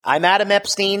I'm Adam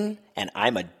Epstein, and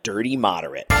I'm a dirty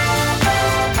moderate.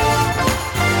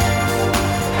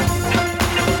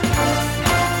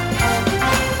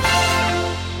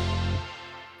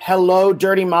 Hello,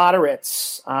 dirty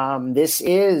moderates. This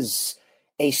is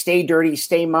a Stay Dirty,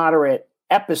 Stay Moderate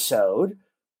episode,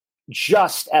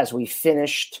 just as we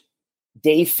finished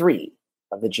day 3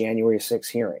 of the January 6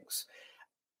 hearings.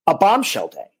 A bombshell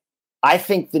day. I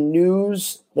think the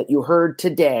news that you heard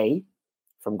today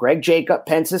from Greg Jacob,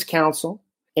 Pence's counsel,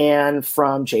 and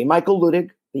from J. Michael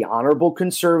Luttig, the honorable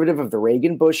conservative of the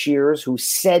Reagan-Bush years, who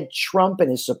said Trump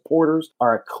and his supporters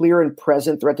are a clear and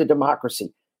present threat to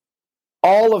democracy.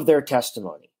 All of their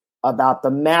testimony about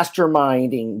the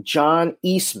masterminding John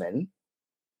Eastman,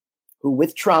 who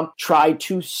with Trump tried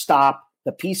to stop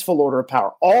the peaceful order of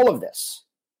power. All of this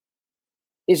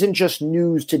isn't just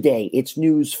news today. It's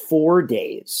news for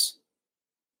days.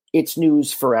 It's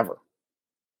news forever.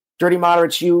 Dirty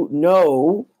Moderates, you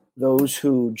know those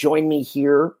who join me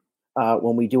here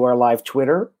when we do our live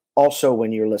Twitter, also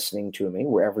when you're listening to me,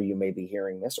 wherever you may be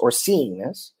hearing this or seeing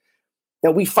this,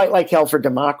 that we fight like hell for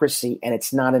democracy, and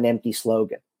it's not an empty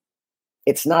slogan.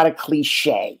 It's not a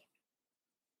cliche.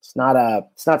 It's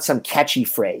not some catchy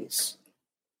phrase.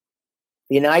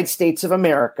 The United States of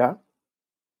America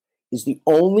is the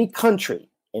only country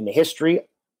in the history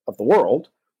of the world,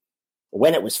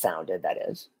 when it was founded, that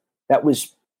is, that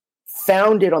was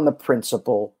founded on the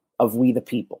principle of we the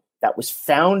people. That was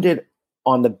founded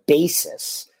on the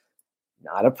basis,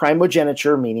 not of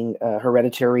primogeniture, meaning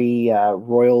hereditary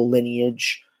royal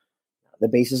lineage, not on the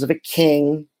basis of a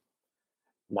king,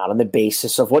 not on the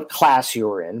basis of what class you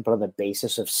were in, but on the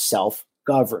basis of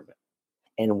self-government.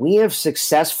 And we have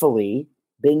successfully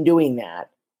been doing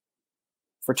that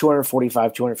for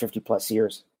 245, 250 plus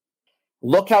years.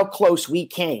 Look how close we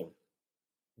came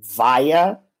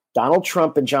via Donald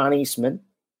Trump and John Eastman.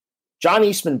 John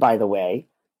Eastman, by the way,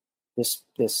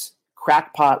 this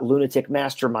crackpot lunatic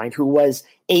mastermind who was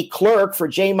a clerk for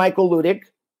J. Michael Luttig,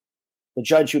 the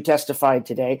judge who testified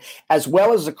today, as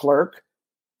well as a clerk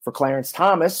for Clarence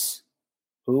Thomas,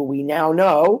 who we now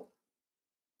know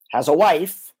has a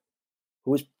wife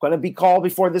who is going to be called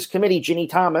before this committee, Ginny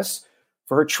Thomas,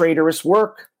 for her traitorous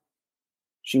work.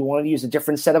 She wanted to use a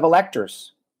different set of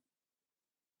electors.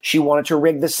 She wanted to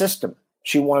rig the system.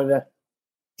 She wanted to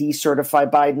decertify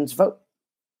Biden's vote.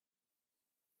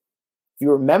 If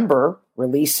you remember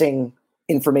releasing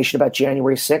information about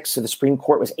January 6th, so the Supreme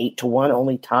Court was 8-1,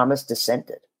 only Thomas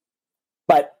dissented.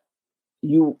 But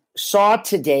you saw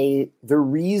today the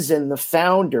reason the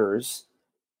founders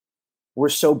were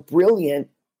so brilliant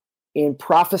in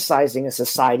prophesizing a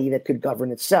society that could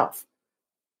govern itself.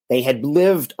 They had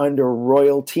lived under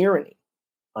royal tyranny,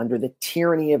 under the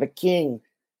tyranny of a king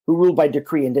who ruled by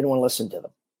decree and didn't want to listen to them.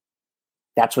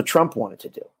 That's what Trump wanted to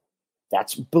do.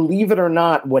 That's, believe it or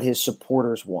not, what his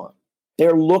supporters want.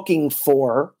 They're looking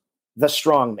for the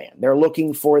strong man. They're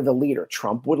looking for the leader.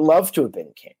 Trump would love to have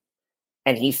been king.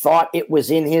 And he thought it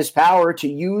was in his power to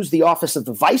use the office of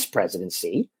the vice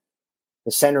presidency,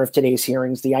 the center of today's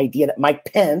hearings, the idea that Mike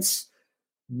Pence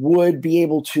would be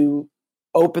able to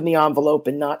open the envelope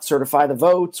and not certify the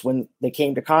votes when they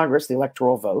came to Congress, the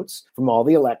electoral votes from all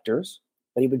the electors,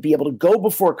 but he would be able to go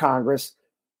before Congress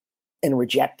and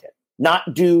reject it,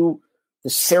 not do the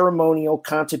ceremonial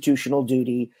constitutional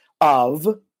duty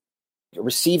of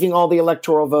receiving all the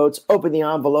electoral votes, open the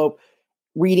envelope,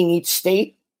 reading each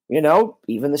state,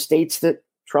 even the states that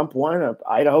Trump won,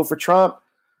 Idaho for Trump,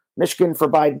 Michigan for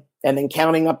Biden, and then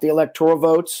counting up the electoral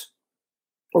votes,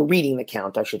 or reading the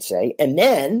count, I should say, and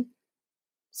then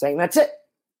saying that's it.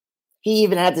 He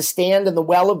even had to stand in the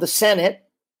well of the Senate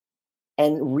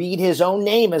and read his own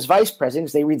name as vice president,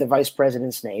 because they read the vice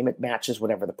president's name. It matches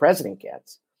whatever the president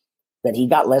gets. Then he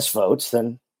got less votes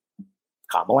than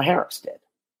Kamala Harris did.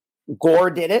 Gore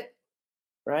did it,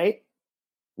 right?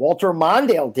 Walter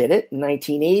Mondale did it in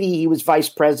 1980. He was vice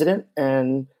president,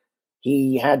 and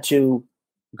he had to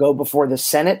go before the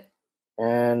Senate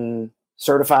and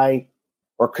certify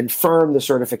or confirm the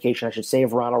certification, I should say,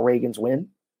 of Ronald Reagan's win.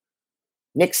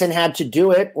 Nixon had to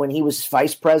do it when he was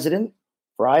vice president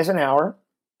for Eisenhower.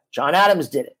 John Adams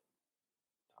did it.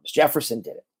 Thomas Jefferson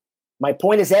did it. My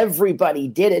point is everybody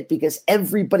did it because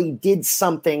everybody did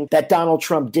something that Donald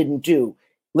Trump didn't do.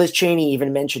 Liz Cheney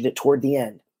even mentioned it toward the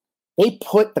end. They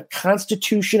put the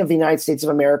Constitution of the United States of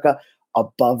America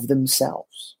above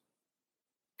themselves.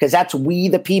 Because that's we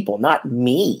the people, not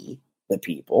me the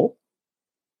people.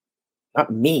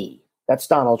 Not me. That's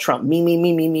Donald Trump. Me,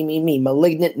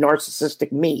 malignant,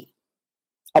 narcissistic me.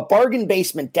 A bargain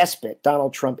basement despot,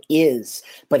 Donald Trump is,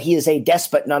 but he is a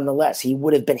despot nonetheless. He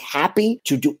would have been happy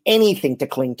to do anything to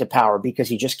cling to power because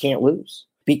he just can't lose.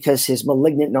 because his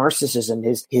malignant narcissism,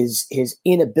 his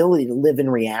inability to live in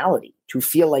reality, to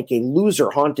feel like a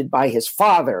loser haunted by his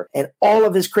father and all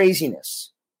of his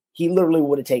craziness, he literally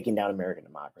would have taken down American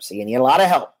democracy. And he had a lot of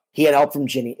help. He had help from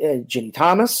Ginny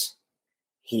Thomas.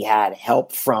 He had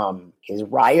help from his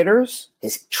rioters,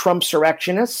 his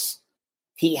Trumpsurrectionists.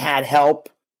 He had help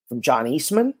from John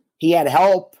Eastman. He had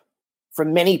help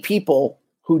from many people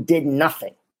who did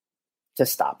nothing to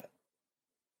stop it.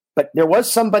 But there was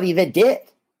somebody that did.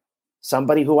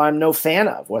 Somebody who I'm no fan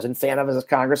of, wasn't a fan of as a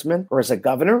congressman or as a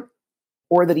governor,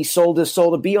 or that he sold his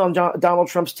soul to be on Donald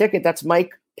Trump's ticket. That's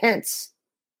Mike Pence.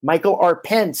 Michael R.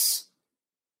 Pence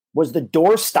was the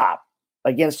doorstop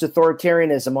against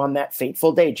authoritarianism on that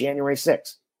fateful day, January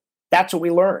 6th. That's what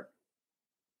we learned.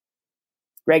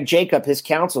 Greg Jacob, his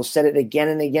counsel, said it again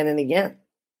and again and again.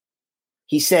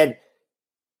 He said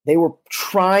they were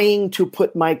trying to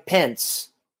put Mike Pence,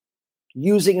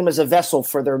 using him as a vessel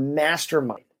for their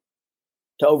mastermind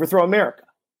to overthrow America.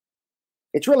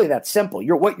 It's really that simple.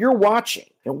 What you're watching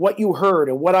and what you heard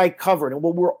and what I covered and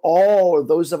what we're all, or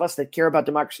those of us that care about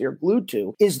democracy, are glued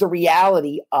to is the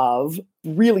reality of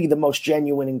really the most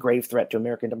genuine and grave threat to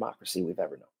American democracy we've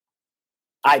ever known.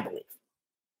 I believe.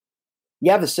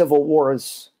 Yeah, the Civil War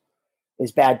is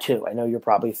bad too. I know you're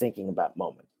probably thinking about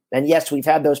moments. And yes, we've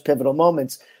had those pivotal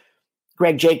moments.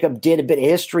 Greg Jacob did a bit of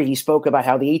history. He spoke about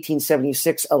how the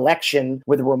 1876 election,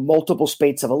 where there were multiple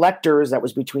spates of electors, that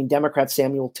was between Democrat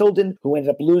Samuel Tilden, who ended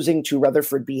up losing to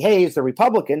Rutherford B. Hayes, the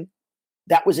Republican,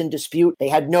 that was in dispute. They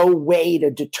had no way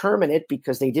to determine it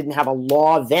because they didn't have a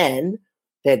law then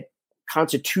that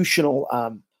constitutional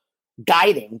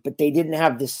guiding, but they didn't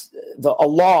have a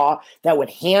law that would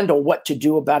handle what to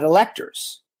do about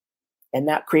electors. And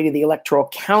that created the Electoral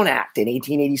Count Act in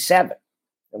 1887.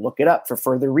 And look it up for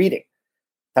further reading.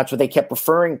 That's what they kept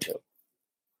referring to.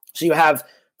 So you have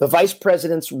the vice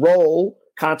president's role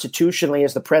constitutionally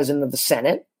as the president of the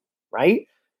Senate, right?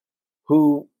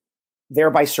 Who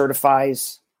thereby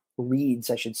reads,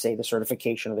 I should say, the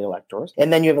certification of the electors.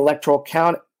 And then you have Electoral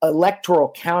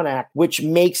Count Act, which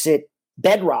makes it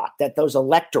bedrock that those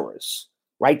electors,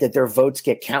 right, that their votes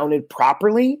get counted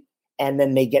properly, and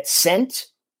then they get sent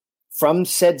from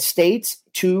said states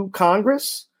to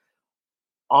Congress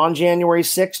on January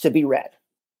 6th to be read.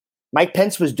 Mike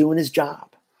Pence was doing his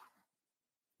job.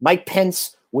 Mike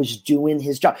Pence was doing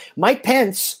his job. Mike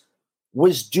Pence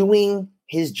was doing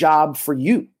his job for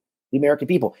you, the American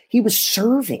people. He was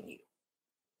serving you.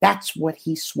 That's what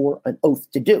he swore an oath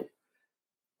to do.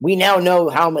 We now know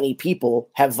how many people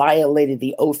have violated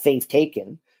the oath they've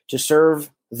taken to serve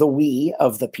the we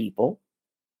of the people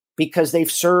because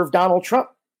they've served Donald Trump.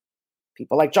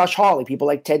 People like Josh Hawley, people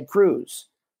like Ted Cruz,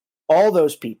 all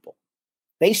those people.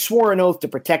 They swore an oath to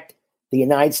protect the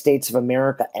United States of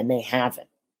America, and they haven't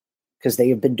because they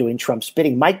have been doing Trump's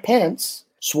bidding. Mike Pence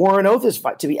swore an oath as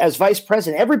vice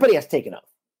president. Everybody has taken oath.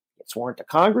 You get sworn to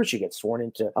Congress, you get sworn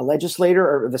into a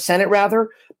legislator, or the Senate rather.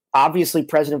 Obviously,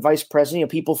 president, vice president.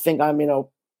 People think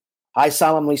I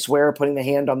solemnly swear, putting the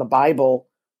hand on the Bible,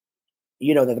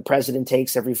 that the president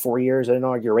takes every 4 years at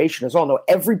inauguration. As all know,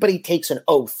 everybody takes an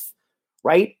oath,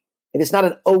 right? It is not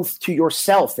an oath to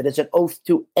yourself. It is an oath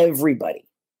to everybody.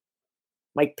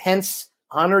 Mike Pence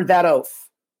honored that oath.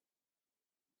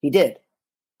 He did.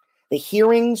 The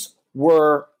hearings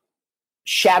were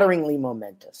shatteringly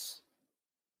momentous.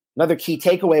 Another key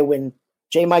takeaway, when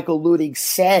J. Michael Luttig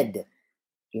said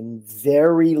in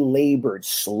very labored,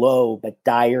 slow, but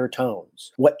dire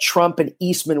tones, what Trump and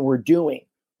Eastman were doing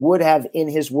would have, in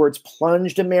his words,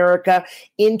 plunged America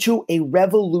into a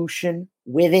revolution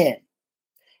within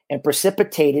and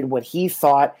precipitated what he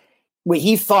thought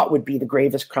would be the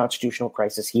gravest constitutional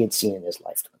crisis he had seen in his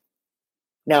lifetime.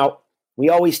 Now, we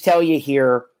always tell you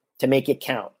here to make it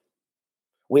count.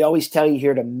 We always tell you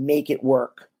here to make it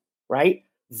work, right?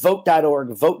 Vote.org,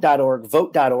 vote.org,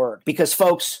 vote.org. Because,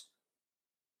 folks,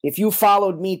 if you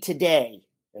followed me today,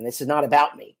 and this is not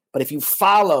about me, but if you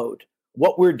followed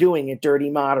what we're doing at Dirty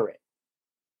Moderate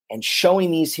and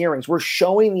showing these hearings, we're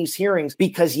showing these hearings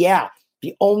because,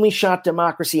 the only shot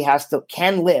democracy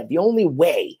can live, the only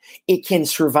way it can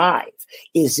survive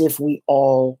is if we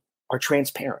all are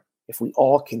transparent, if we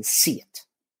all can see it.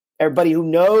 Everybody who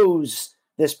knows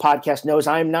this podcast knows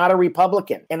I am not a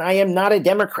Republican and I am not a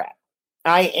Democrat.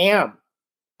 I am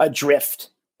adrift,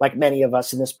 like many of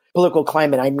us in this political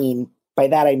climate. By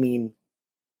that I mean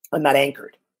I'm not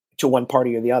anchored to one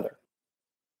party or the other.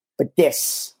 But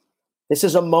this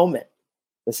is a moment.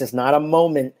 This is not a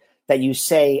moment that you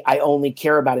say, I only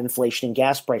care about inflation and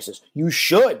gas prices. You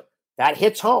should. That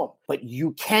hits home. But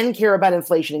you can care about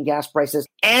inflation and gas prices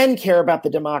and care about the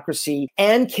democracy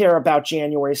and care about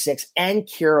January 6th and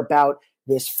care about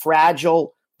this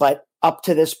fragile, but up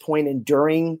to this point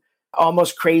enduring,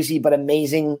 almost crazy, but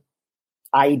amazing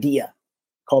idea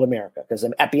called America. Because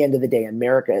at the end of the day,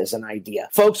 America is an idea.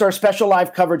 Folks, our special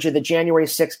live coverage of the January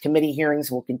 6th committee hearings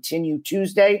will continue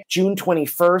Tuesday, June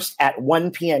 21st at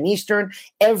 1 p.m. Eastern.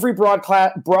 Every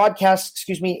broadcast,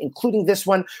 including this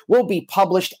one, will be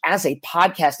published as a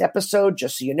podcast episode,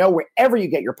 just so you know, wherever you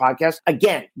get your podcast.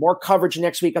 Again, more coverage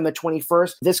next week on the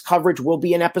 21st. This coverage will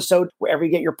be an episode wherever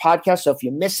you get your podcast. So if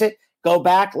you miss it, go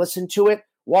back, listen to it,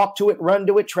 walk to it, run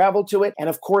to it, travel to it, and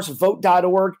of course,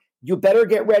 vote.org. You better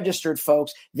get registered,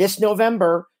 folks. This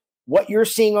November, what you're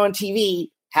seeing on TV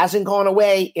hasn't gone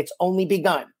away. It's only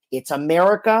begun. It's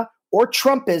America or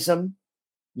Trumpism.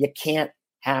 You can't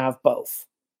have both.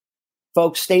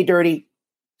 Folks, stay dirty,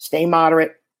 stay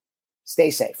moderate,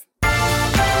 stay safe.